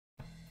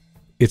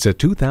It's a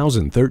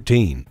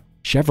 2013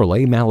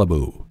 Chevrolet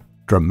Malibu.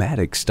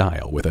 Dramatic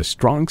style with a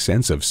strong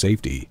sense of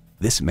safety.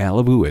 This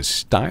Malibu is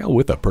style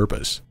with a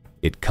purpose.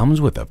 It comes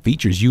with the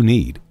features you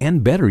need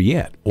and, better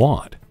yet,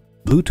 want.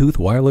 Bluetooth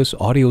wireless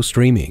audio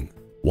streaming,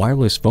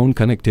 wireless phone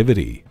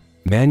connectivity,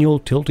 manual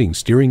tilting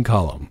steering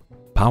column,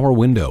 power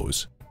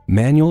windows,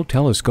 manual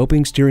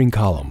telescoping steering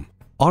column,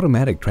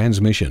 automatic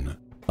transmission,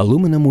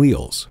 aluminum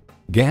wheels,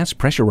 gas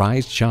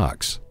pressurized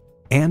shocks,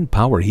 and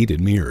power heated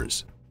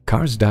mirrors.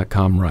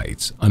 Cars.com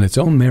writes, on its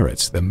own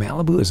merits, the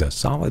Malibu is a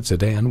solid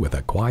sedan with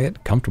a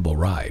quiet, comfortable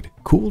ride,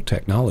 cool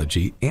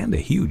technology, and a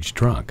huge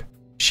trunk.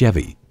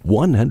 Chevy,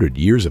 100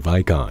 years of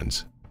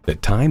icons. The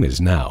time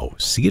is now.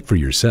 See it for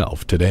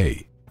yourself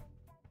today.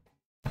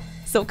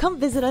 So come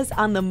visit us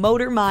on the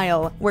Motor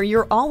Mile, where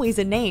you're always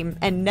a name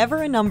and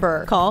never a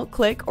number. Call,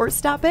 click, or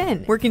stop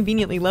in. We're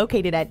conveniently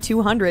located at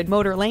 200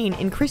 Motor Lane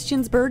in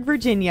Christiansburg,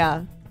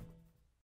 Virginia.